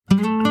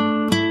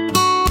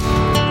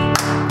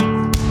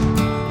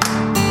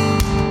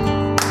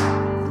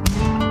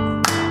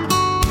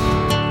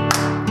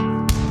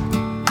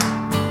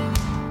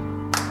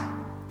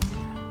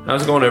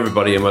How's it going,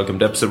 everybody, and welcome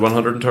to episode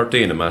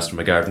 113 of Master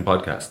My Garden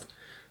podcast.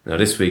 Now,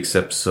 this week's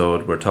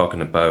episode, we're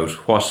talking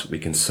about what we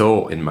can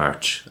sow in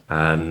March,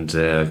 and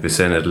I've been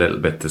saying it a little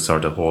bit to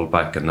sort of hold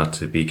back and not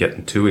to be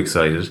getting too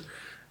excited.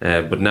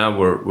 But now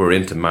we're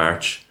into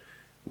March.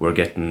 We're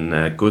getting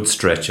a good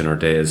stretch in our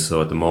days.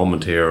 So at the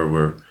moment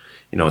here,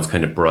 it's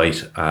kind of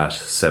bright at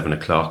 7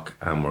 o'clock,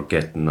 and we're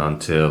getting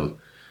until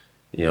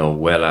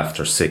well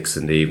after 6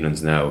 in the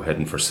evenings now,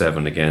 heading for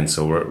 7 again.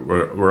 So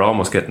we're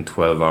almost getting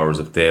 12 hours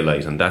of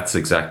daylight, and that's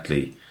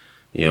exactly,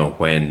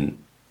 when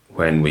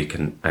we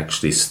can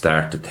actually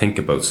start to think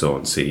about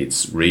sowing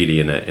seeds really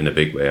in a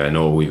big way. I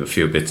know we've a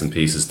few bits and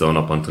pieces done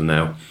up until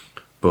now,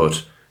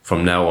 but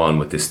from now on,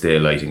 with this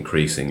daylight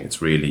increasing,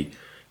 it's really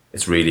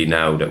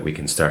now that we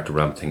can start to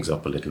ramp things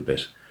up a little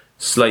bit.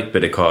 Slight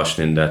bit of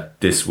caution in that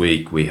this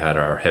week we had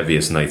our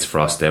heaviest night's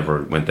frost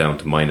ever. It went down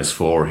to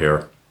 -4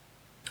 here.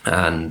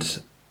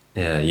 And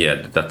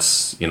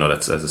that's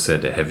as I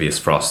said, the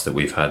heaviest frost that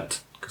we've had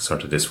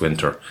sort of this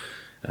winter,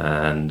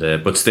 and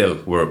but still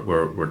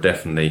we're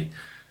definitely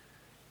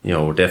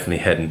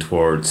heading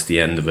towards the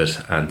end of it,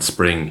 and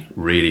spring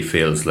really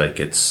feels like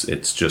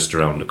it's just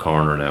around the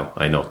corner now.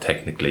 I know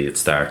technically it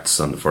starts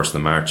on the 1st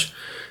of March,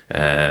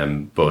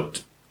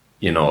 but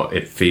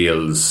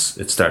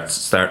it's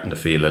starting to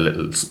feel a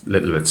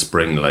little bit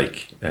spring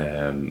like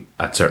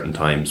at certain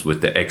times,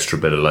 with the extra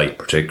bit of light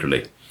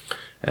particularly.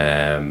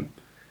 I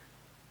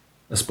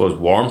suppose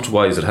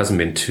warmth-wise, it hasn't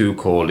been too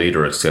cold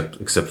either,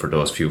 except for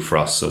those few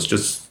frosts. So it's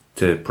just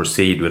to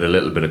proceed with a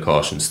little bit of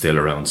caution still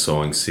around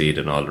sowing seed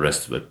and all the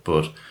rest of it.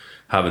 But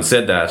having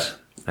said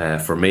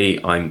that, for me,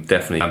 I'm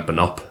definitely amping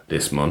up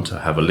this month. I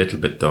have a little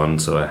bit done.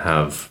 So I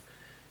have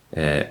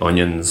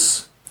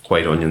onions,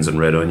 white onions and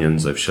red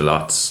onions. I have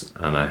shallots,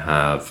 and I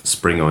have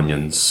spring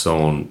onions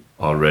sown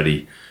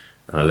already,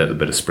 and a little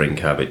bit of spring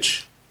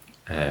cabbage,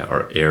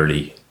 or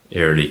early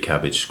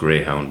cabbage,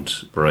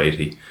 greyhound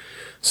variety.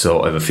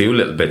 So I have a few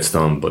little bits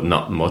done, but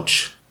not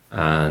much.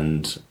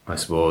 And I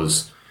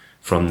suppose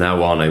from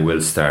now on, I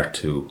will start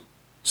to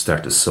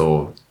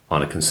sow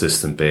on a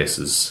consistent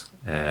basis.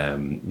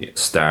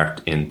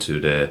 Start into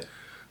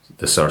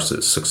the sorts of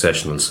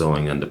successional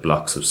sowing and the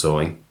blocks of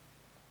sowing.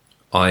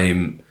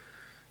 I'm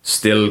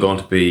still going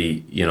to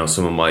be,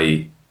 some of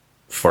my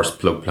first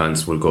plug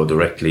plants will go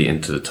directly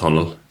into the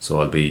tunnel. So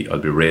I'll be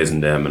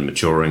raising them and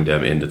maturing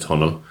them in the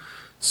tunnel.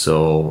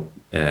 So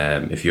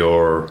if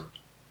you're,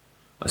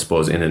 I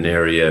suppose, in an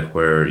area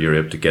where you're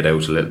able to get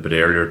out a little bit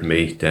earlier than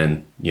me,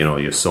 then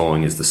your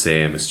sowing is the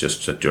same. It's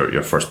just that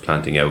your first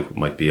planting out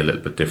might be a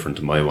little bit different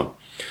to my one.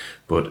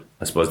 But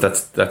I suppose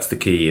that's the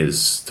key,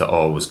 is to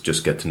always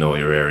just get to know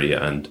your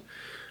area. And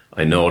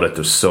I know that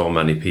there's so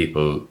many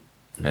people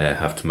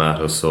have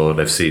tomatoes, so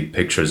they've seen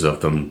pictures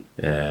of them,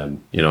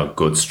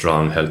 good,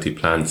 strong, healthy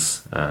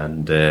plants,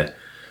 and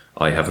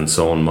I haven't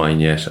sown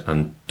mine yet,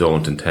 and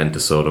don't intend to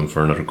sow them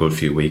for another good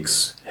few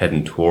weeks,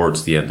 heading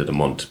towards the end of the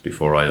month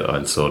before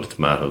I'll sow the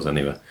tomatoes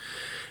anyway.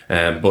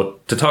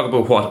 But to talk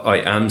about what I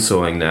am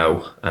sowing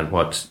now and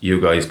what you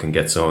guys can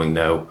get sowing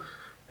now,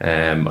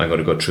 I'm going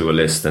to go through a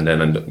list, and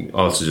then I'm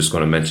also just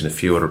going to mention a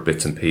few other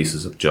bits and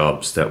pieces of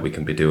jobs that we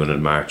can be doing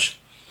in March.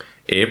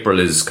 April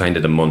is kind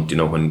of the month,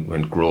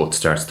 when growth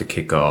starts to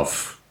kick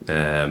off,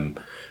 and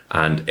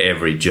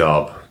every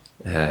job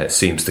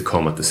seems to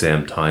come at the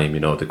same time.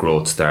 The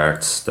growth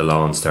starts, the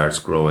lawn starts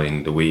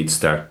growing, the weeds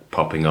start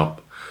popping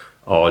up,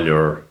 all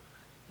your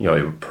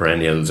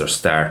perennials are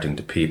starting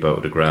to peep out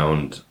of the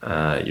ground.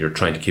 You're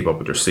trying to keep up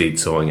with your seed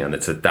sowing, and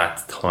it's at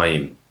that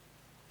time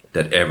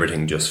that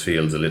everything just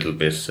feels a little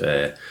bit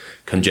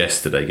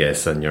congested, I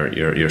guess, and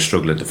you're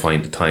struggling to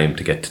find the time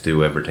to get to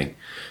do everything.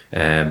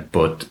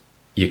 But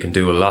you can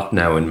do a lot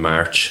now in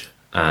March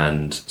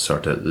and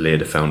sort of lay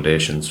the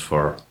foundations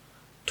for,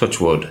 touch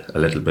wood, a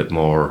little bit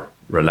more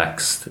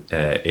relaxed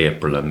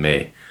April and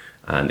May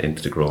and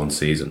into the growing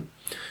season.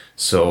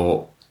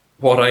 So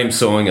what I'm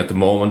sowing at the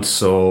moment,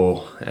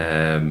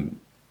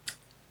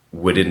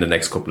 within the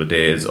next couple of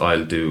days,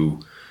 I'll do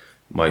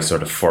my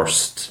sort of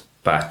first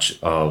batch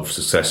of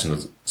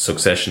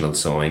successional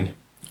sowing,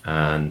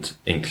 and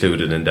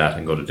included in that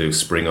I'm going to do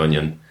spring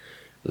onion,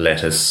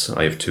 lettuce.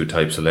 I have 2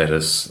 types of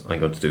lettuce. I'm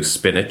going to do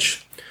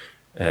spinach.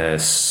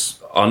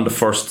 On the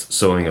first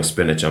sowing of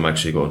spinach, I'm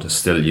actually going to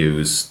still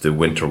use the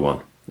winter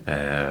one.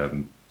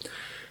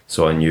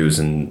 So I'm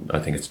using, I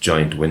think it's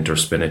giant winter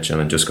spinach, and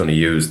I'm just going to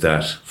use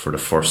that for the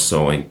first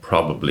sowing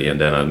probably,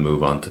 and then I'll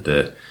move on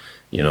to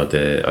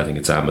I think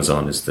it's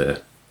Amazon is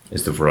the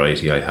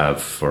variety I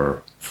have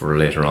for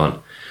later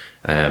on.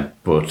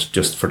 But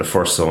just for the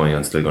first sowing,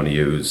 I'm still going to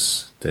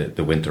use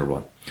the winter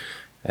one.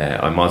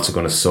 I'm also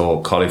going to sow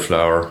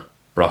cauliflower,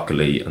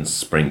 broccoli and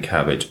spring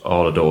cabbage,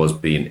 all of those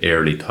being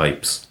early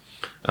types.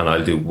 And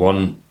I'll do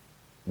one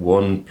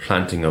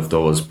planting of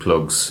those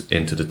plugs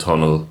into the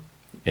tunnel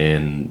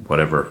in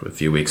a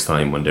few weeks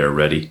time when they're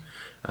ready.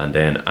 And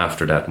then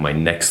after that, my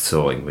next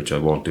sowing, which I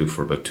won't do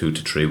for about 2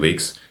 to 3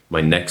 weeks,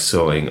 my next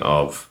sowing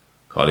of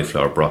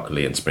cauliflower,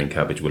 broccoli and spring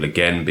cabbage will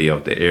again be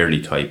of the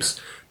early types,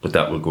 but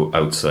that will go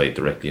outside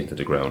directly into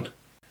the ground.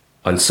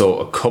 I'll sow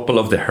a couple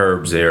of the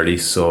herbs early,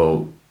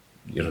 so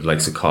like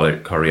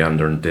the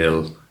coriander and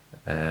dill.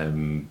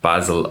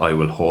 Basil I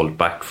will hold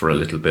back for a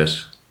little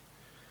bit.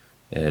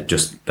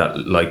 Just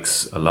that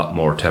likes a lot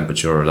more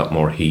temperature, a lot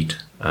more heat,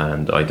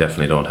 and I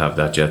definitely don't have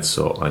that yet,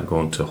 so I'm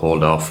going to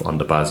hold off on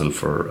the basil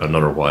for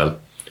another while.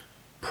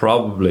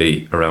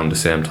 Probably around the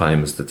same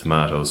time as the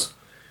tomatoes.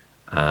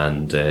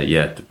 And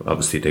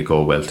obviously they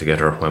go well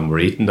together when we're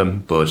eating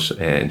them, but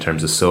in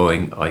terms of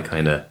sowing, I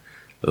kind of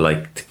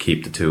like to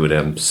keep the two of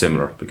them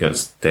similar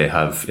because they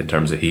have, in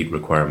terms of heat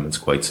requirements,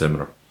 quite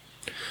similar.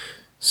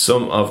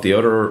 Some of the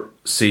other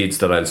seeds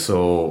that I'll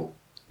sow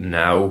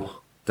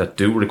now that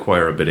do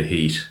require a bit of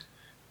heat,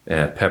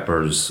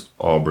 peppers,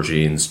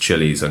 aubergines,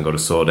 chilies, I'm going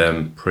to sow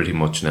them pretty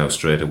much now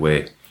straight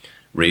away.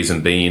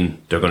 Reason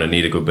being, they're going to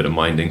need a good bit of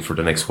minding for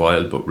the next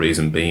while, but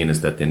reason being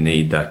is that they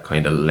need that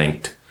kind of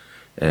length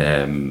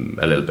a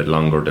little bit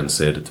longer than,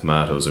 say, the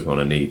tomatoes are going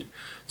to need.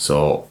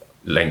 So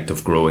length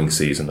of growing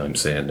season, I'm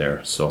saying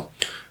there. So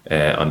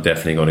I'm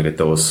definitely going to get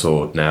those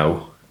sowed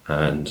now.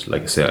 And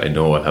like I say, I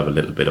know I'll have a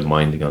little bit of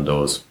minding on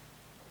those.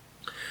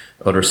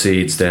 Other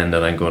seeds then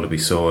that I'm going to be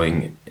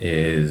sowing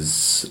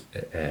is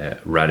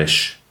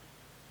radish.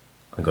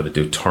 I'm going to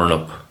do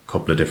turnip, a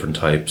couple of different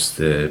types.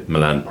 The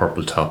Milan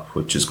purple top,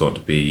 which is going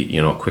to be,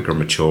 quicker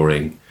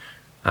maturing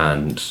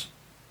and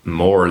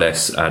more or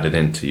less added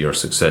into your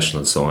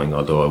successional sowing,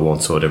 although I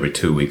won't sow it every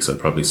 2 weeks. I'll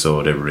probably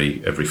sow it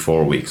every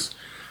 4 weeks.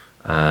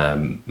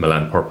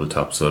 Milan purple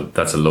top, so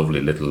that's a lovely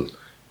little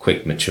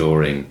quick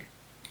maturing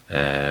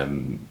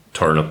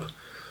turnip,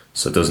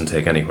 so it doesn't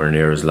take anywhere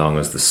near as long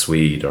as the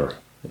Swede or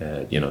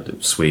the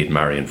Swede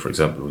Marion, for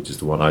example, which is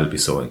the one I'll be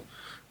sowing.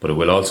 But I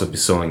will also be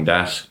sowing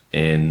that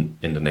in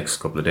the next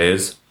couple of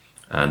days,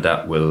 and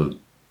that will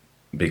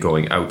be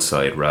going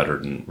outside rather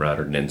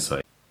than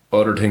inside.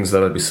 Other things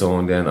that I'll be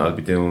sowing then, I'll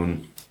be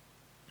doing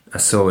a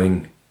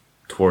sowing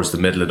towards the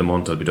middle of the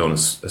month. I'll be doing a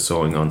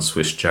sowing on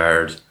Swiss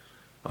chard.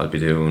 I'll be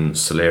doing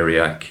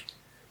celeriac.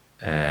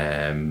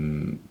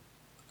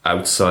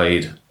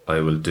 Outside, I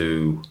will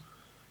do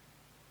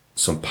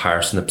some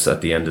parsnips at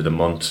the end of the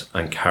month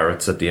and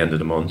carrots at the end of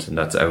the month, and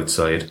that's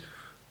outside.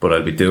 But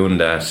I'll be doing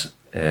that.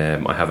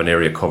 I have an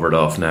area covered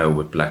off now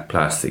with black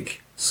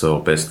plastic. So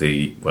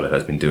basically, what it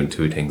has been doing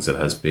two things. It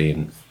has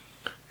been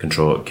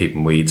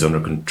keeping weeds under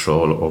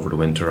control over the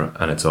winter,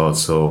 and it's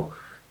also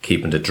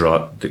keeping the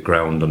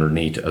ground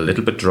underneath a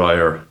little bit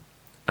drier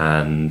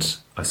and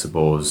I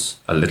suppose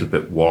a little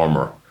bit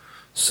warmer.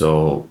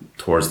 So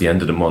towards the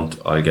end of the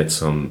month, I'll get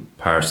some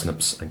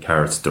parsnips and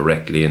carrots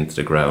directly into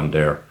the ground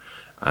there,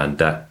 and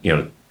that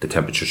the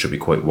temperature should be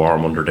quite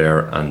warm under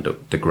there, and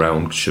the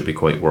ground should be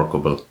quite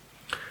workable,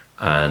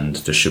 and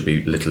there should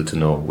be little to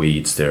no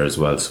weeds there as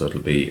well. So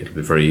it'll be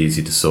very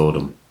easy to sow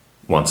them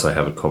once I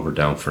have it covered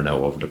down for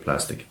now over the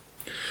plastic.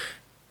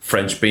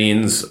 French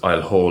beans,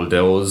 I'll hold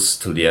those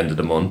till the end of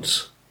the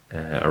month,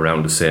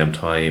 around the same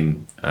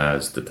time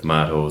as the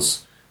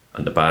tomatoes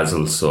and the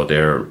basil. So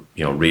they're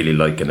really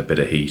liking a bit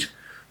of heat,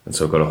 and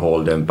so I've got to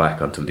hold them back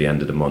until the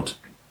end of the month.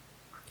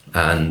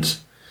 And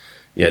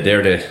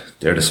they're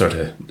the sort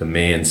of the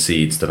main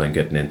seeds that I'm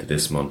getting into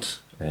this month.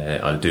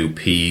 I'll do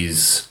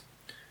peas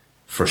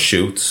for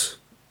shoots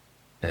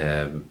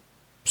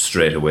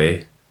straight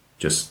away.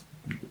 Just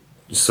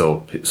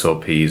sow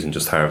peas and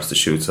just harvest the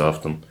shoots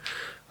off them.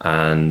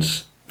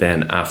 And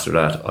then after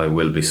that, I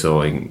will be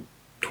sowing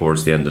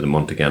towards the end of the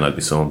month again. I'll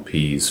be sowing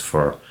peas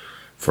for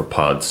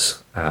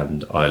pods,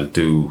 and I'll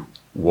do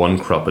one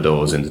crop of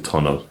those in the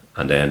tunnel,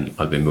 and then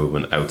I'll be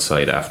moving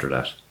outside after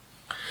that.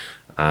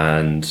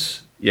 And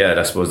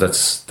I suppose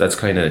that's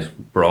kind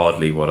of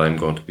broadly what I'm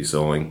going to be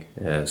sowing.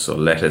 So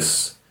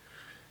lettuce,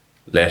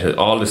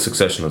 all the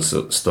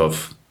successional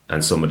stuff,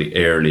 and some of the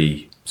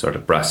early sort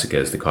of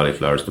brassicas, the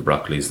cauliflowers, the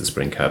broccolis, the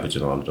spring cabbage,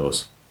 and all of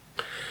those.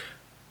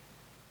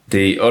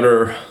 The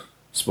other, I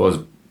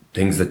suppose,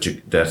 things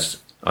that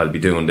I'll be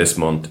doing this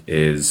month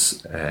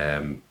is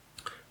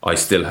I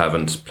still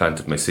haven't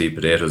planted my seed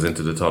potatoes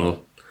into the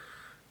tunnel.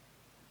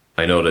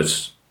 I know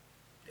that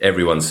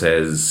everyone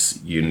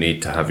says you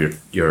need to have your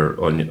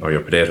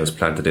potatoes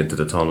planted into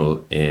the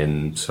tunnel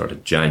in sort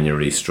of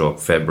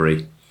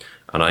January/February,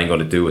 and I'm going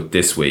to do it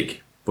this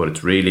week. But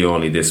it's really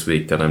only this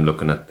week that I'm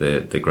looking at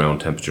the ground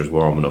temperatures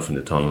warm enough in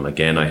the tunnel.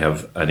 Again, I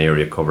have an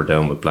area covered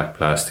down with black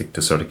plastic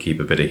to sort of keep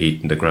a bit of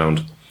heat in the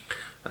ground.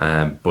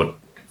 But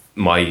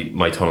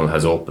my tunnel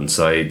has open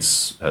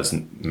sides, has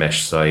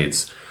mesh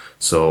sides.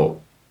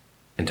 So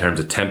in terms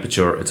of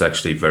temperature, it's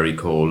actually very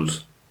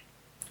cold.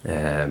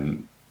 A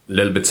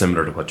little bit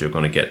similar to what you're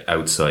going to get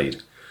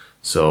outside.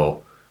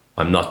 So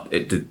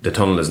the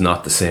tunnel is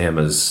not the same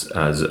as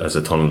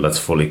a tunnel that's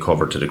fully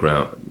covered to the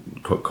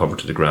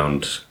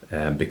ground,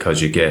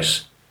 because you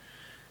get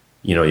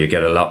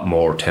a lot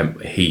more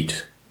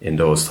heat in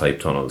those type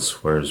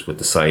tunnels, whereas with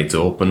the sides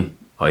open,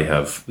 I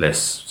have less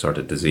sort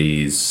of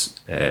disease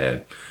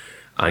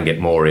and get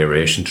more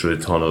aeration through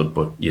the tunnel,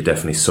 but you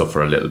definitely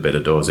suffer a little bit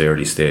of those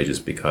early stages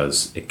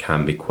because it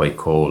can be quite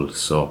cold.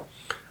 So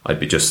I'd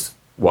be just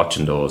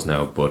watching those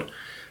now. But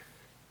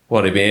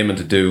what I'd be aiming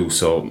to do,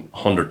 so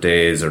 100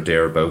 days or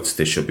thereabouts,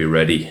 they should be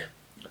ready.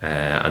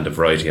 And the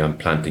variety I'm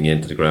planting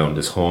into the ground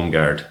is Home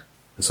Guard.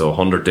 So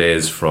 100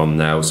 days from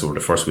now, so we're the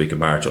first week of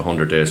March,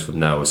 100 days from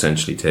now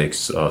essentially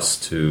takes us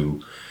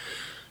to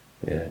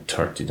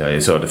 30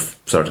 days, so the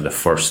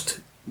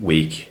first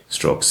week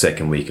stroke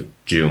second week of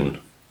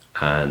June.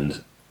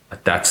 And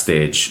at that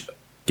stage,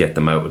 get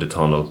them out of the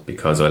tunnel,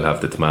 because I'll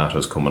have the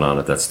tomatoes coming on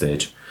at that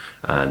stage.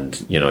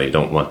 And, you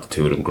don't want the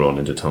two of them growing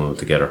in the tunnel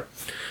together.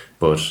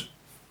 But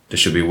they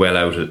should be well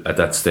out at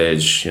that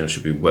stage,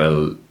 should be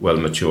well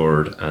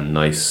matured and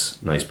nice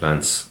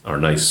plants or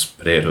nice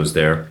potatoes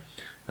there.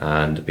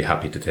 And I'd be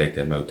happy to take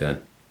them out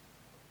then.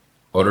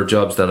 Other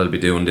jobs that I'll be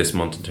doing this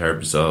month in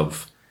terms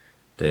of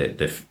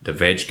the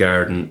veg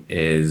garden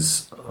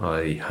is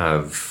I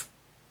have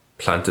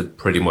planted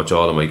pretty much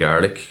all of my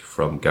garlic,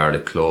 from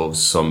garlic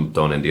cloves, some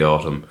done in the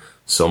autumn,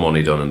 some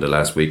only done in the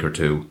last week or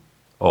two.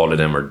 All of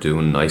them are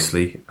doing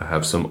nicely. I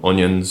have some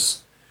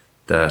onions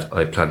that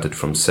I planted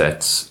from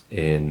sets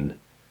in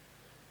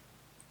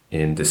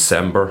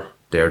December.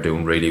 They're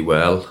doing really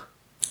well.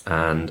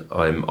 And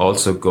I'm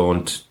also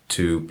going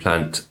to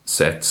plant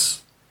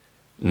sets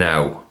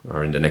now,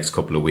 or in the next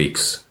couple of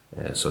weeks,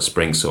 so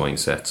spring sowing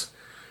sets.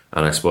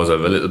 And I suppose I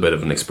have a little bit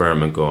of an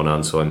experiment going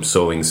on, so I'm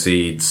sowing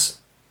seeds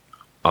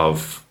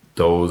of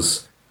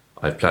those.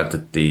 I've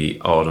planted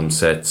the autumn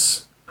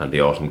sets and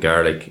the autumn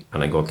garlic,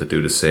 and I'm going to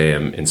do the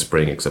same in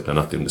spring, except I'm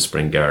not doing the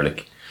spring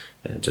garlic.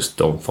 I just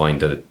don't find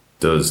that it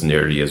does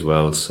nearly as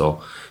well,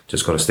 so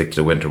just going to stick to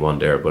the winter one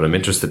there. But I'm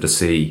interested to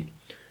see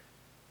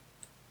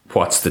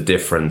what's the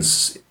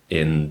difference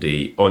in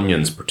the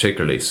onions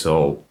particularly.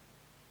 So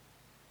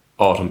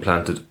autumn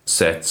planted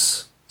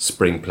sets,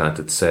 spring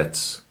planted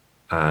sets,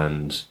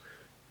 and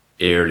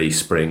early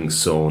spring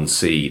sown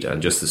seed,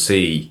 and just to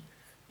see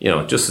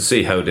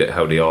how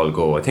they all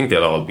go. I think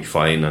they'll all be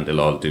fine and they'll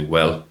all do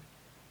well.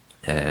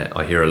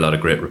 I hear a lot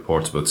of great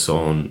reports about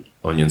sown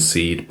onion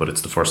seed, but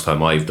it's the first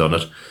time I've done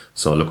it,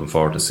 so I'm looking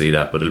forward to see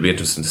that. But it'll be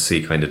interesting to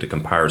see kind of the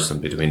comparison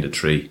between the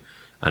three,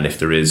 and if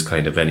there is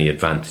kind of any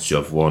advantage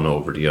of one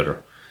over the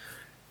other.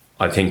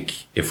 I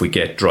think if we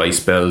get dry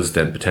spells,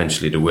 then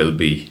potentially there will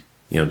be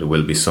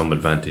some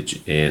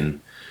advantage in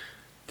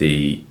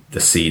the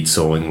seed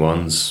sowing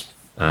ones,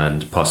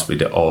 and possibly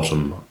the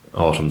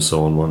autumn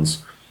sown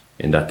ones,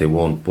 in that they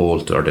won't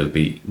bolt, or they'll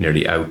be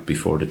nearly out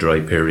before the dry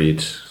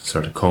period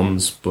sort of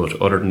comes. But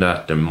other than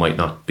that, there might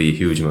not be a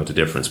huge amount of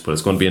difference, but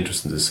it's going to be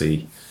interesting to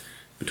see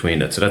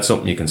between it. So that's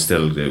something you can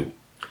still do.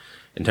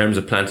 In terms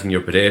of planting your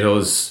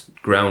potatoes,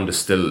 ground is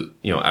still,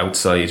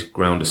 outside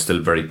ground is still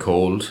very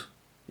cold.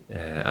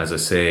 As I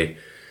say,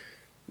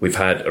 we've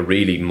had a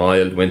really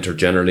mild winter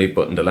generally,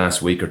 but in the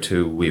last week or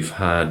two, we've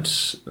had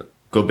a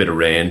good bit of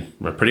rain.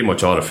 Pretty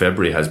much all of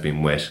February has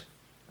been wet.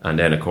 And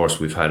then, of course,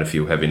 we've had a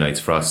few heavy nights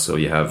frost. So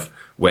you have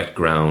wet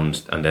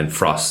ground and then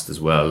frost as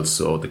well.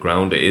 So the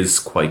ground is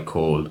quite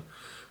cold.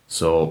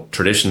 So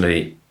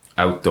traditionally,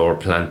 outdoor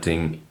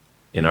planting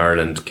in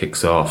Ireland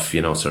kicks off,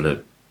 sort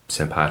of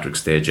St.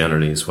 Patrick's Day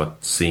generally is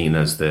what's seen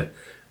as the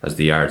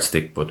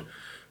yardstick. But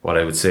what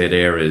I would say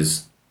there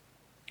is,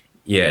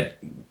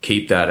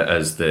 keep that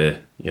as the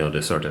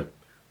sort of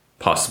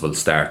possible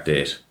start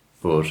date.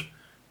 But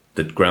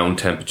the ground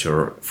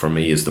temperature for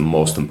me is the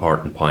most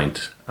important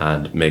point,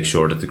 and make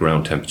sure that the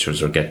ground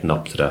temperatures are getting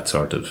up to that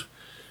sort of,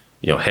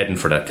 heading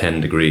for that 10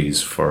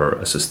 degrees for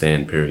a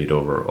sustained period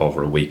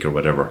over a week or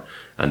whatever.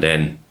 And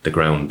then the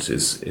ground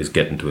is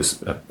getting to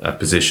a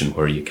position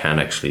where you can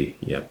actually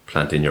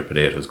plant in your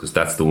potatoes, because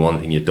that's the one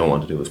thing you don't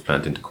want to do, is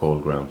plant into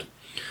cold ground.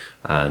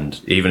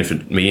 And even if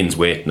it means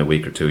waiting a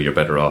week or two, you're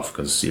better off,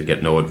 because you'll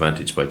get no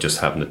advantage by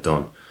just having it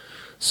done.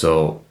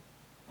 So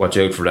watch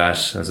out for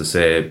that. As I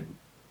say,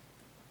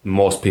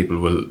 most people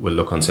will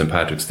look on St.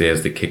 Patrick's Day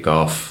as the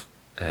kick-off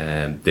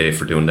day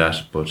for doing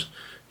that, but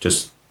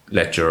just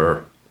let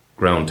your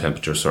ground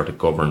temperature sort of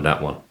govern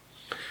that one.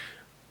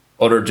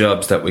 Other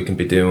jobs that we can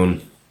be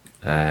doing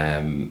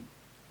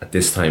at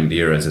this time of the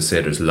year, as I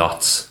say, there's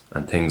lots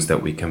and things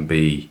that we can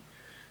be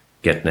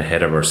getting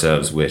ahead of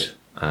ourselves with,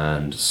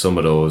 and some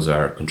of those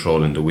are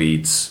controlling the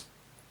weeds,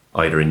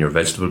 either in your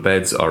vegetable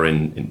beds or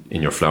in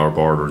your flower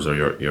borders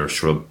or your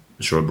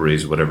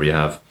shrubberies, whatever you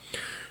have.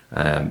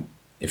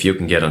 If you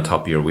can get on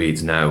top of your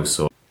weeds now,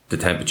 so the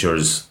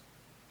temperatures,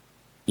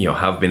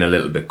 have been a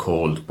little bit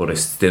cold, but I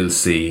still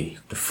see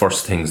the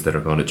first things that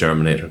are going to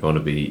germinate are going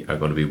to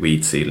be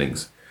weed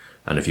seedlings.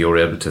 And if you're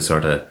able to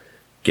sort of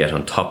get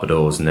on top of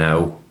those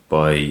now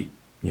by,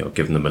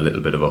 giving them a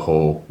little bit of a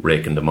hoe,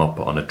 raking them up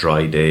on a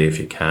dry day if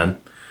you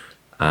can,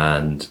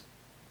 and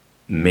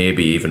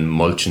maybe even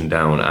mulching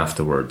down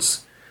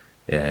afterwards,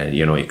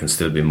 you can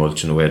still be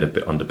mulching away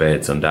on the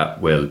beds, and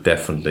that will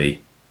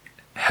definitely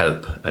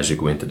help as you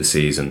go into the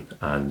season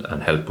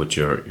and help with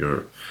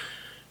your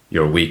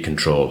weed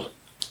control.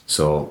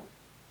 So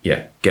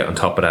get on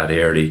top of that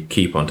early,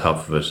 keep on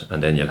top of it,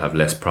 and then you'll have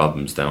less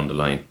problems down the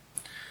line.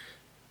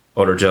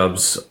 Other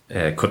jobs,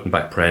 cutting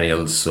back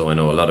perennials. So I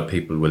know a lot of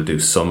people will do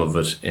some of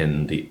it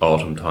in the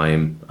autumn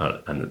time,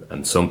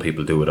 and some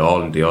people do it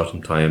all in the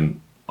autumn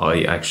time.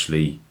 I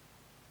actually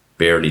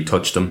barely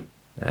touch them,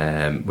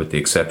 with the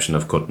exception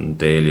of cutting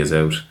dahlias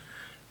out.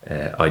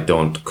 I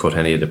don't cut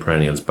any of the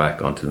perennials back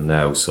until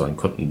now, so I'm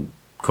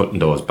cutting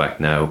those back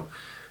now.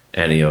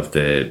 Any of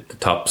the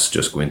tops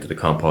just go into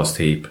the compost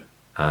heap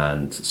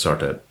and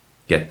sort of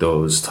get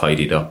those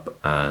tidied up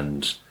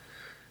and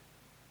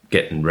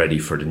getting ready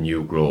for the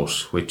new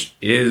growth, which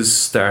is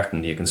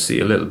starting. You can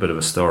see a little bit of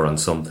a stir on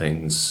some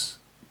things,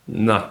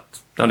 not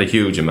a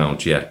huge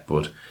amount yet,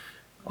 but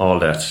all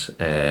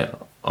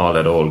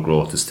that old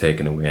growth is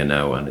taken away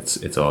now, and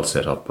it's all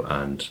set up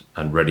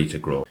and ready to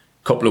grow.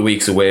 Couple of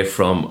weeks away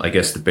from, I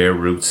guess, the bare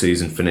root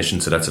season finishing,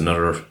 so that's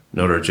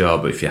another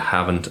job. If you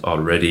haven't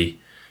already,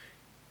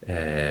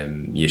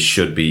 you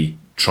should be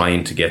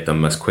trying to get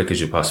them as quick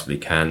as you possibly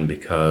can,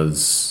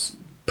 because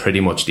pretty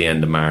much the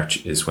end of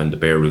March is when the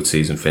bare root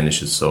season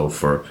finishes. So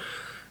for,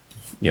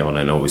 and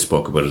I know we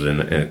spoke about it in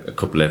a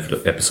couple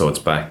of episodes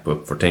back,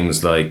 but for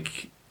things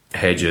like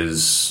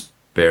hedges,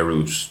 bare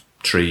root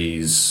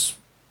trees,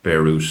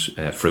 bare root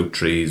fruit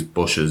trees,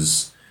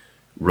 bushes,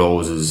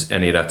 roses,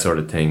 any of that sort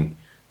of thing,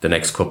 the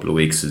next couple of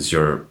weeks is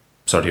your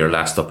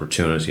last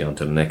opportunity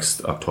until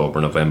next October,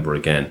 November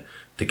again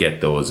to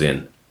get those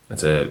in.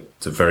 It's a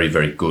very,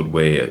 very good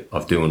way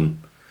of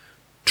doing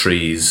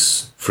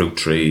trees, fruit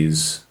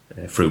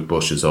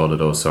bushes, all of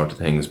those sort of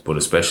things. But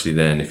especially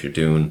then if you're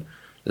doing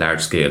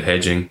large scale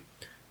hedging,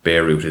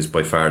 bare root is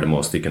by far the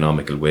most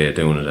economical way of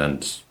doing it.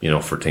 And,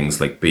 for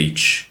things like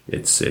beech,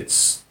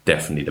 it's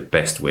definitely the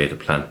best way to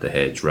plant the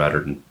hedge rather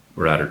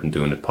than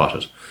doing it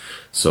potted.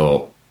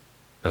 So,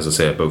 as I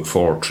say, about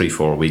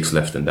 3-4 weeks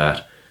left in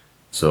that.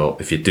 So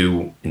if you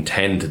do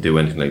intend to do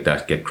anything like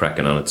that, get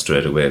cracking on it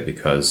straight away,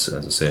 because,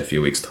 as I say, a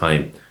few weeks'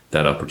 time,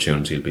 that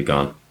opportunity will be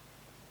gone.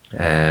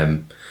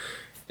 In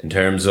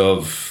terms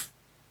of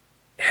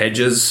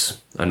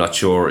hedges, I'm not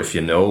sure if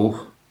you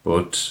know,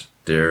 but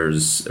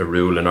there's a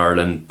rule in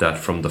Ireland that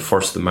from the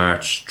 1st of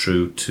March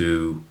through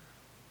to,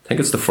 I think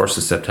it's the 1st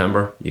of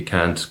September, you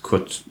can't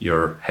cut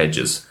your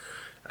hedges.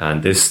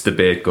 And this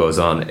debate goes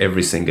on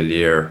every single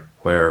year,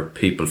 where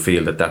people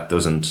feel that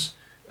doesn't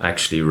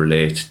actually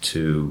relate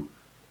to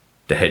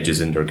the hedges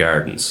in their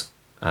gardens,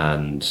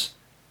 and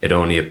it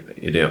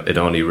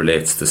only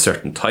relates to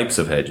certain types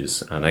of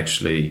hedges, and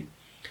actually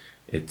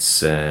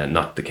it's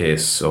not the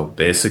case. So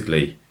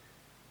basically,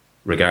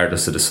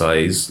 regardless of the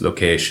size,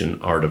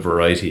 location, or the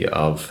variety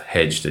of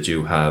hedge that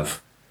you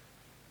have,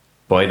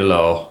 by the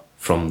law,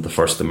 from the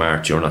 1st of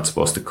March, you're not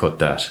supposed to cut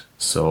that.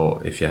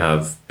 So if you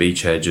have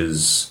beech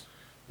hedges,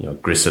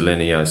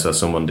 Griselinia, I saw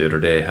someone the other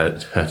day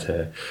had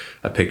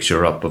a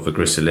picture up of a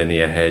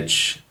Griselinia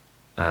hedge,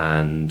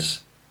 and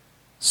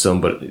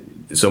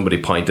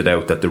somebody pointed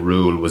out that the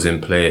rule was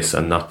in place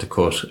and not to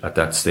cut at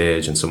that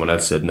stage, and someone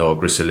else said no,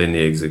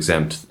 Griselinia is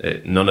exempt.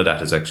 None of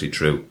that is actually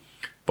true.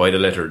 By the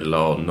letter of the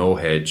law, no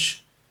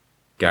hedge,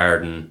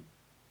 garden,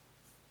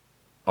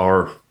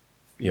 or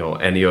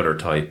any other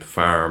type,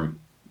 farm,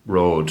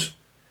 road.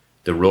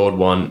 The road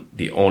one,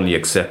 the only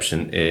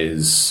exception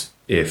is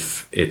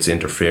if it's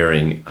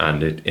interfering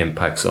and it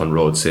impacts on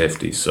road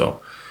safety.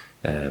 So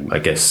I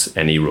guess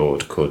any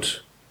road could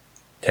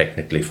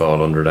technically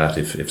fall under that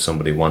if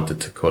somebody wanted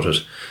to cut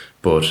it.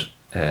 But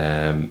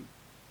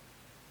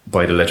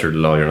by the letter of the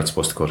law, you're not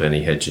supposed to cut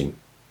any hedging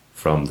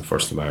from the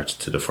 1st of March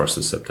to the 1st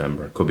of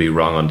September. Could be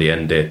wrong on the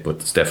end date, but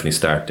it's definitely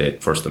start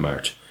date 1st of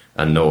March,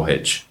 and no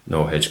hedge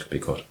could be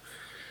cut.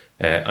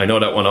 I know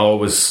that one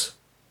always,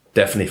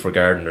 definitely for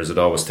gardeners, it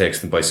always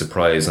takes them by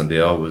surprise, and they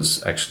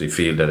always actually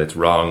feel that it's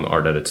wrong,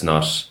 or that it's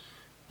not,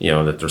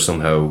 that they're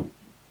somehow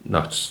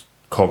not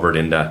covered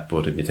in that.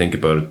 But if you think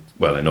about it,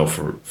 well, I know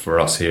for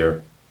us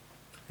here,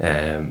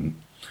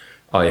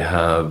 I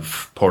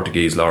have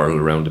Portuguese laurel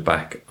around the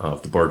back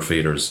of the bird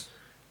feeders,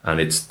 and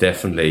it's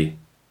definitely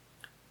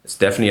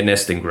a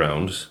nesting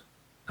ground,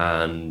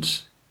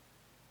 and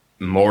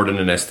more than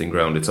a nesting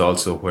ground, it's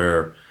also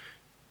where,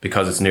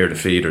 because it's near the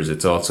feeders,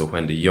 it's also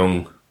when the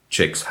young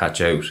chicks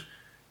hatch out,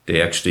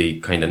 they actually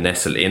kind of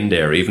nestle in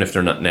there. Even if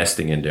they're not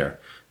nesting in there,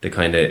 they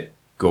kind of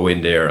go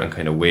in there and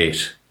kind of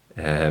wait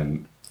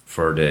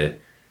for the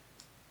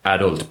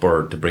adult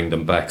bird to bring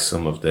them back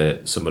some of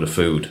the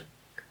food,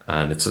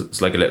 and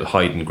it's like a little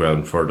hiding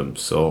ground for them.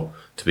 So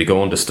to be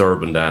going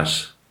disturbing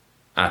that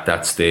at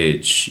that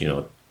stage,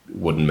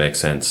 wouldn't make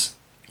sense.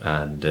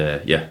 And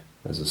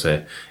as I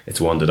say,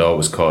 it's one that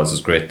always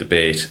causes great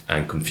debate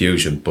and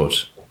confusion,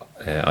 but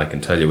I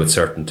can tell you with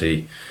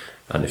certainty.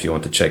 And if you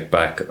want to check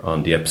back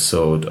on the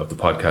episode of the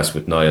podcast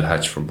with Niall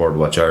Hatch from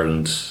Birdwatch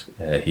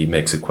Ireland, he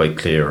makes it quite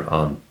clear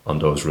on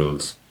those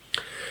rules.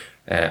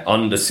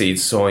 On the seed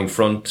sowing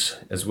front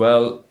as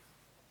well,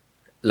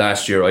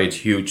 last year I had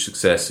huge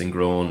success in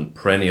growing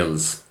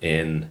perennials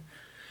in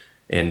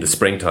the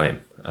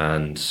springtime,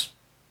 and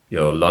a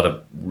lot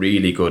of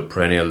really good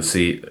perennials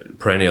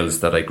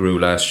that I grew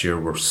last year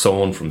were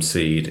sown from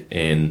seed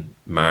in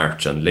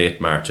March, and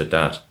late March at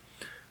that.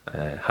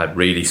 Had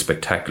really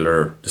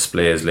spectacular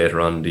displays later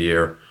on in the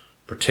year,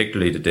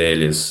 particularly the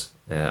dahlias.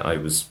 I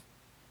was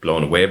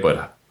blown away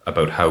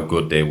about how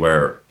good they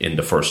were in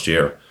the first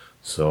year.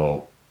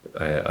 So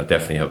I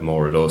definitely have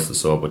more of those to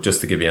sow. But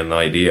just to give you an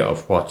idea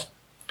of what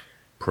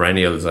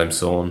perennials I'm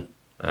sowing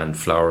and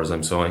flowers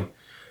I'm sowing,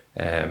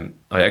 I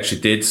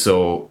actually did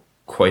sow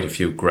quite a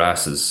few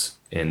grasses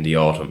in the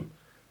autumn,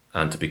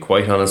 and to be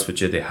quite honest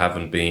with you,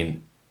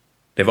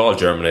 they've all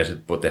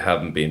germinated, but they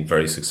haven't been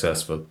very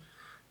successful,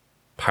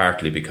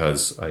 partly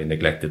because I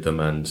neglected them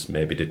and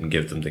maybe didn't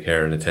give them the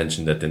care and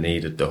attention that they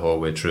needed the whole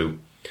way through.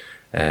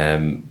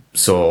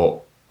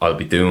 So I'll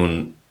be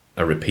doing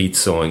a repeat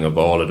sowing of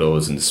all of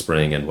those in the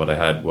spring, and what I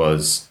had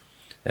was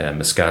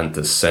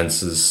Miscanthus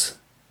sensus,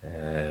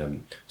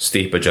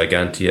 Stipa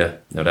gigantea.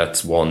 Now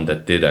that's one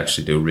that did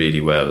actually do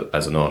really well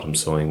as an autumn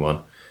sowing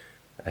one.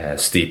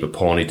 Stipa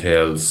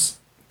ponytails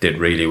did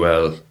really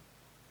well.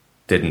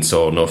 Didn't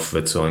sow enough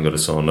of it, so I'm going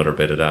to sow another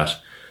bit of that.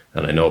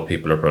 And I know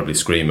people are probably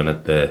screaming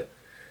into the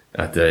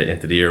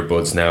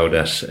earbuds now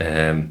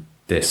that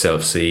they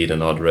self-seed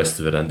and all the rest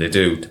of it, and they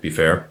do, to be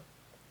fair.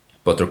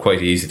 But they're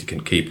quite easy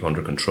to keep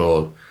under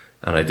control,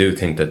 and I do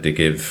think that they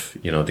give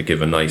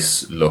a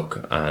nice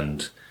look,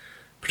 and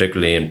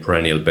particularly in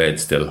perennial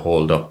beds, they'll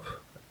hold up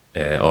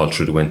all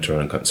through the winter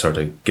and sort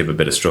of give a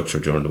bit of structure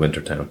during the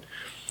winter time.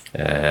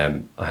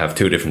 I have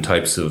two different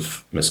types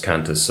of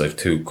Miscanthus. I have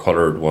two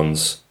coloured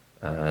ones,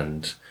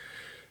 and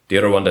the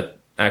other one that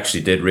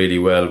actually did really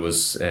well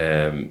was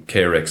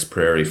Carex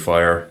Prairie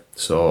Fire.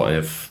 So I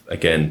have,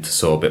 again, to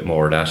sow a bit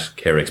more of that.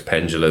 Carex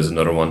Pendula is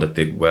another one that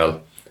did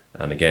well,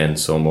 and again,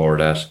 sow more of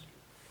that.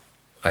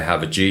 I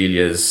have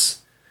Agelias,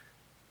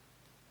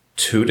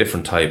 two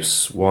different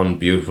types. One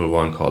beautiful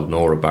one called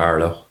Nora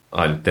Barlow.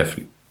 I'll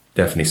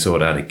definitely sow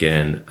that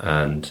again,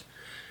 and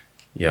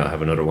yeah, I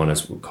have another one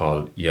as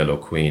called Yellow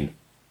Queen.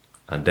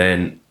 And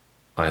then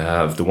I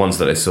have the ones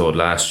that I sowed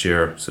last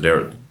year. So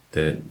they're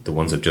the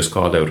ones I've just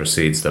called out are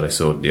seeds that I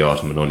sowed in the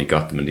autumn and only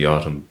got them in the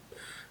autumn.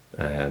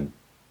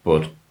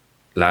 But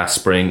last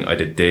spring I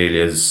did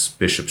dahlias.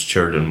 Bishop's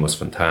Children was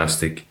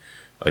fantastic.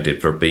 I did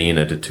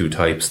verbena, the two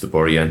types, the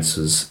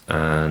Boreensis,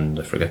 and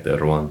I forget the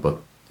other one, but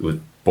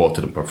both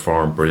of them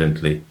performed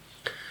brilliantly.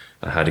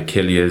 I had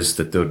Achilles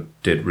that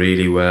did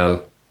really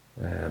well.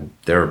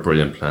 They're a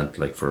brilliant plant,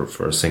 like for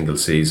a single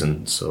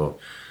season. So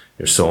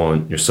you're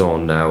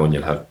sowing now, and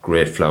you'll have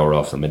great flower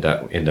off them in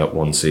that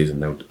one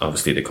season. Now,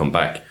 obviously they come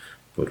back,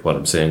 but what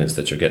I'm saying is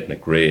that you're getting a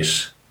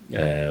great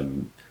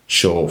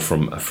show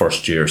from a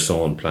first year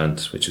sown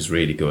plant, which is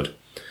really good.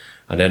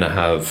 And then I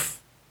have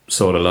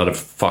sowed a lot of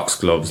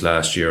foxgloves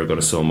last year. I'm going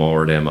to sow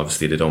more of them.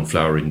 Obviously they don't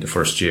flower in the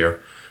first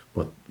year,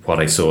 but what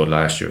I sowed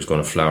last year is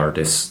going to flower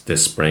this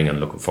spring, and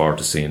looking forward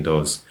to seeing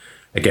those.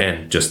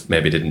 Again, just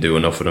maybe didn't do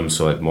enough of them,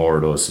 so I have more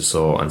of those to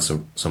sow, and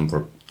some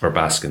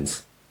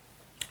Verbaskins.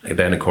 And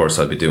then, of course,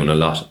 I'll be doing a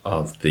lot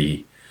of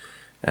the,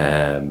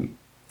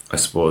 I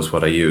suppose,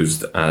 what I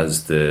used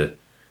as the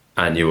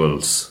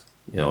annuals,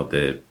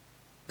 the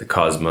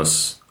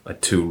Cosmos. I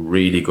had two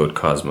really good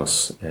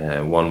Cosmos.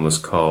 One was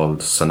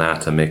called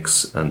Sonata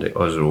Mix, and the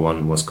other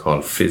one was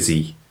called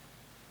Fizzy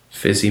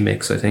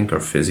Mix, I think,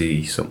 or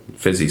Fizzy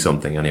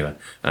something anyway.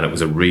 And it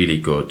was a really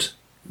good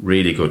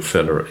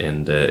filler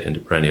in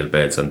the perennial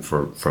beds, and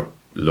for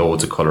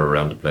loads of colour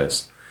around the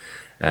place.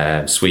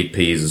 Sweet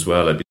peas as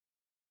well.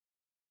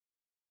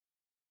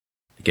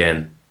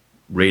 Again,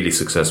 really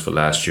successful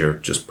last year,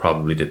 just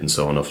probably didn't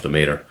sow enough of them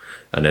either.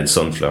 And then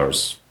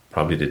sunflowers,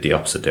 probably did the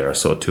opposite there. I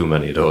sowed too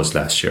many of those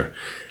last year.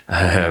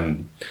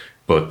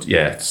 But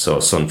yeah, so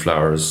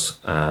sunflowers,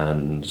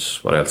 and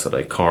what else had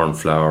I?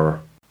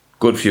 Cornflower,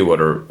 good few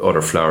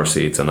other flower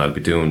seeds, and I'll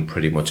be doing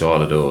pretty much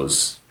all of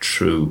those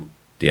through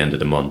the end of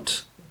the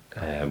month.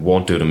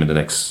 Won't do them in the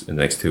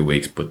next 2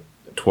 weeks, but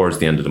towards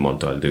the end of the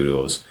month I'll do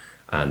those,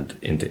 and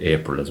into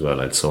April as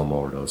well I'll sow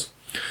more of those.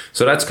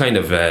 So that's kind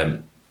of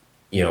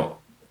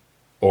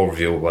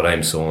overview of what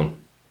I'm sowing.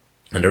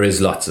 And there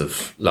is lots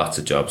of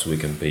jobs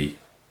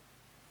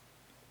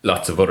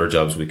lots of other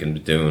jobs we can be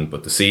doing,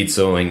 but the seed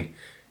sowing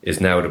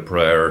is now the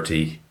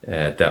priority,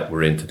 that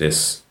we're into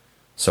this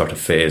sort of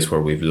phase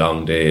where we've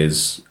long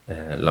days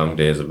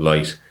of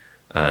light,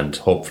 and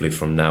hopefully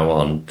from now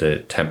on the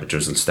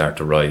temperatures will start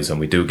to rise, and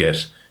we do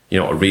get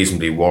a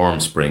reasonably warm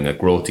spring, a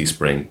growthy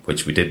spring,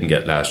 which we didn't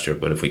get last year.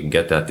 But if we can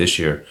get that this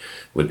year,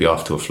 we'll be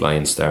off to a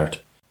flying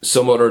start.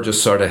 Some other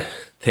just sort of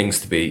things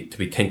to be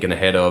thinking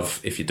ahead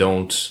of: if you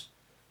don't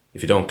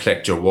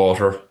collect your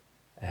water,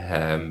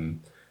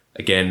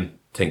 again,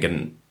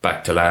 thinking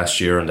back to last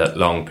year and that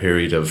long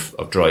period of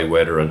dry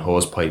weather and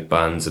hosepipe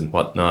bans and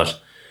whatnot,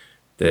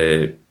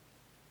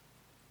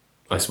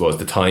 I suppose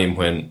the time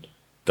when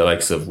the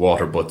likes of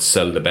water butts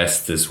sell the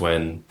best is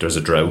when there's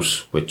a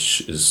drought,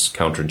 which is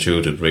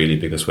counterintuitive really,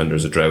 because when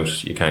there's a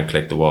drought you can't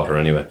collect the water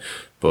anyway.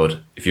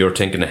 But if you're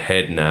thinking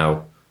ahead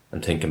now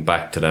and thinking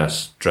back to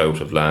that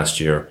drought of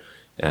last year,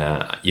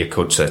 you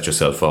could set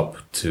yourself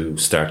up to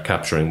start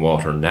capturing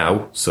water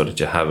now, so that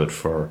you have it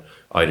for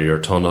either your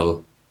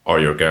tunnel or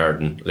your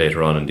garden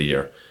later on in the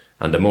year.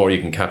 And the more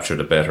you can capture,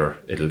 the better.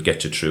 It'll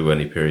get you through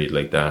any period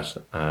like that.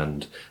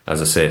 And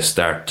as I say,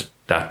 start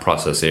that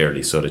process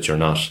early, so that you're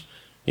not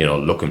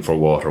looking for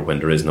water when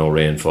there is no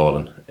rain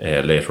falling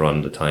later on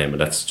in the time.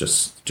 And that's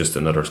just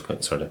another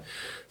sort of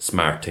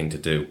smart thing to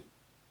do.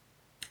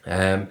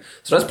 So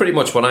that's pretty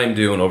much what I'm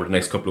doing over the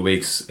next couple of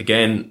weeks.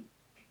 Again,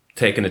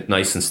 taking it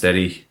nice and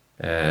steady.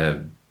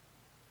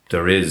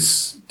 There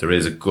is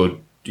a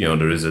good,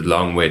 there is a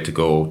long way to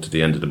go to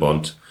the end of the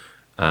month.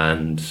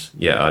 And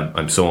yeah,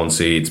 I'm sowing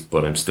seeds,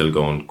 but I'm still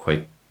going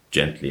quite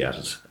gently at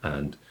it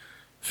and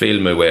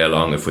feeling my way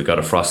along. If we got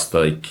a frost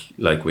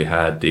like we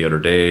had the other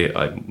day,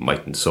 I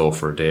mightn't sow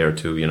for a day or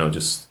two,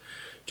 just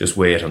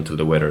wait until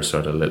the weather's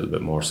sort of a little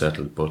bit more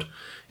settled. But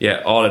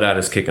yeah, all of that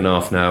is kicking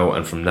off now.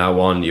 And from now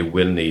on, you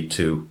will need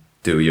to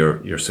do your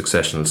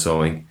successional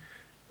sowing,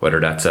 whether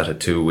that's at a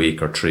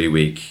 2-week or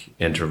 3-week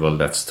interval.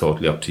 That's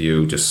totally up to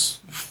you. Just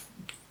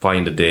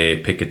find a day,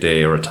 pick a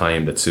day or a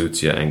time that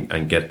suits you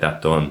and get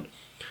that done.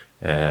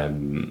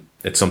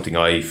 It's something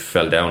I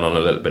fell down on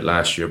a little bit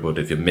last year, but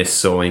if you miss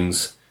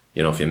sowings,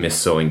 if you miss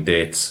sowing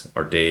dates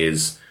or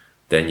days,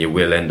 then you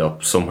will end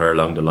up somewhere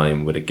along the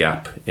line with a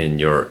gap in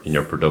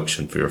your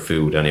production for your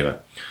food anyway.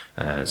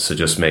 So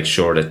just make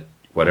sure that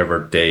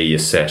whatever day you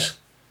set,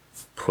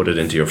 put it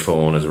into your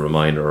phone as a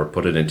reminder, or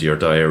put it into your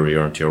diary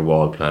or into your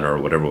wall planner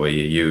or whatever way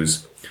you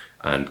use,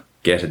 and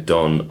get it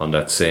done on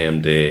that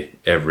same day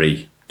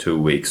every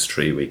 2 weeks,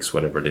 3 weeks,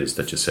 whatever it is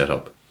that you set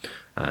up.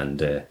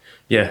 And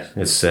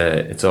it's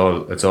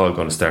all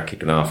going to start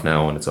kicking off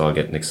now, and it's all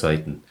getting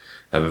exciting.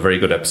 I have a very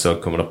good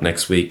episode coming up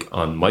next week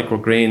on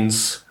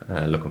microgreens.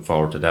 Looking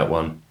forward to that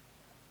one.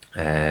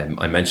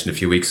 I mentioned a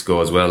few weeks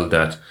ago as well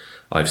that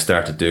I've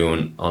started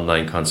doing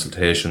online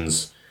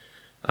consultations,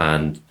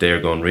 and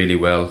they're going really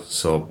well.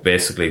 So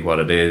basically what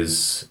it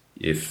is,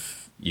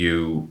 if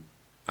you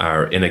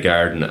are in a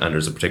garden and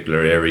there's a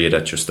particular area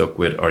that you're stuck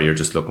with, or you're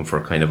just looking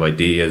for kind of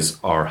ideas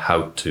or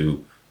how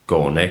to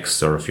go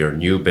next, or if you're a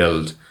new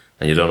build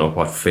and you don't know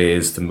what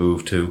phase to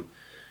move to,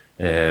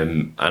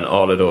 and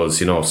all of those,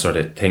 sort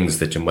of things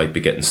that you might be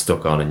getting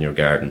stuck on in your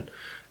garden.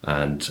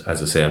 And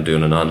as I say, I'm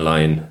doing an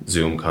online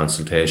Zoom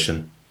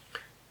consultation.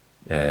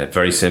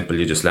 Very simple.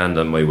 You just land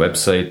on my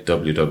website,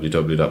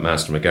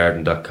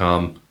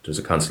 www.mastermygarden.com. There's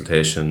a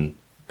consultation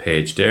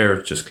page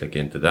there. Just click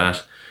into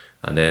that.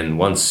 And then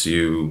once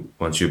you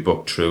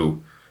book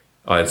through,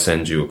 I'll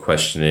send you a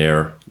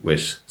questionnaire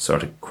with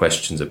sort of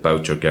questions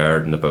about your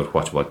garden, about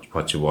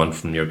what you want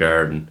from your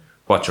garden,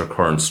 what your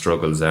current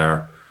struggles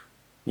are,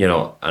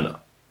 and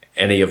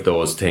any of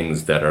those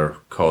things that are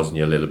causing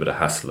you a little bit of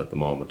hassle at the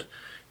moment.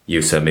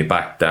 You send me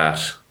back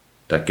that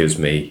gives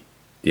me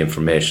the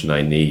information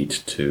I need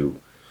to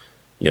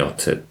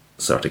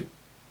sort of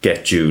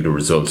get you the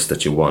results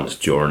that you want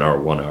during our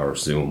 1 hour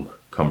Zoom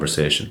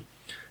conversation.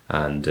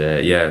 And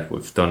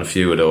we've done a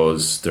few of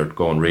those. They're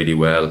going really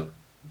well.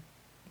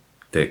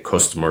 The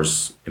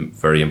customers,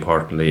 very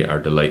importantly, are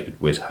delighted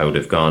with how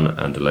they've gone,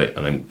 and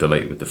I'm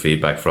delighted with the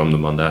feedback from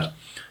them on that.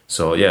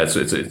 So yeah,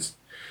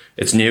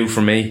 it's new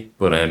for me,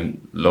 but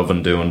I'm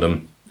loving doing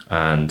them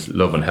and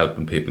loving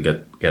helping people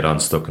get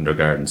unstuck in their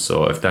gardens.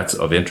 So if that's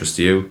of interest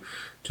to you,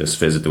 just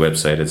visit the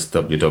website. It's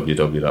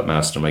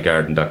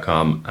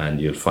www.mastermygarden.com,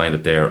 and you'll find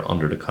it there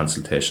under the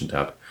consultation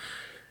tab.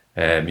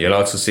 You'll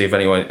also see if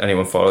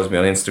anyone follows me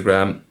on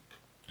Instagram.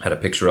 Had a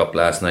picture up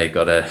last night,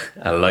 got a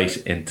light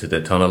into the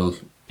tunnel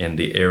in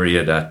the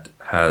area that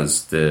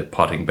has the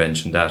potting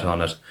bench and that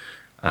on it.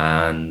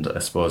 And I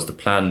suppose the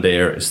plan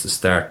there is to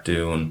start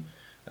doing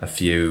a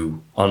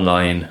few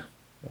online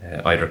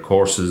either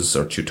courses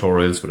or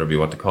tutorials, whatever you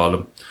want to call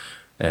them.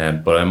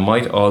 But I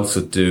might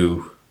also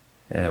do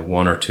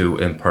 1 or 2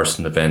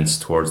 in-person events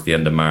towards the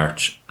end of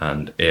March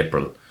and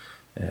April.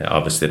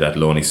 Obviously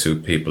that'll only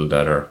suit people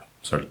that are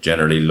sort of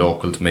generally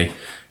local to me.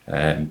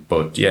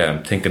 But yeah,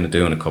 I'm thinking of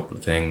doing a couple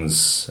of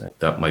things.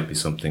 That might be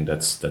something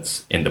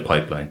that's in the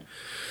pipeline.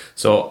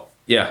 So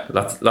yeah,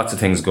 lots of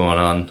things going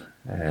on.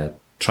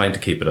 Trying to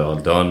keep it all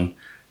done,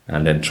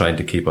 and then trying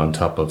to keep on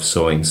top of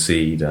sowing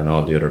seed and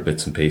all the other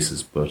bits and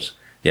pieces. But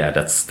yeah,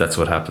 that's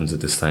what happens at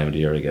this time of the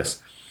year, I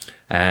guess.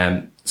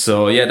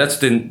 So yeah, that's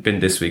been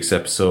this week's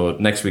episode.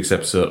 Next week's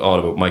episode, all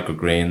about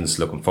microgreens.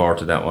 Looking forward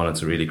to that one.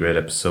 It's a really great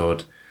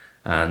episode.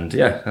 And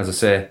yeah, as I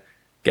say,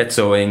 get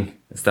sowing.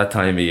 It's that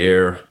time of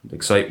year. The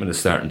excitement is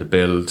starting to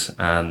build,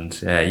 and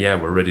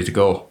we're ready to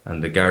go.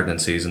 And the gardening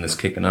season is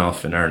kicking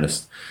off in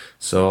earnest.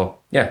 So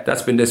yeah,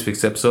 that's been this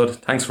week's episode.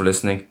 Thanks for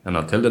listening, and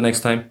until the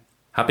next time,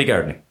 happy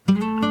gardening.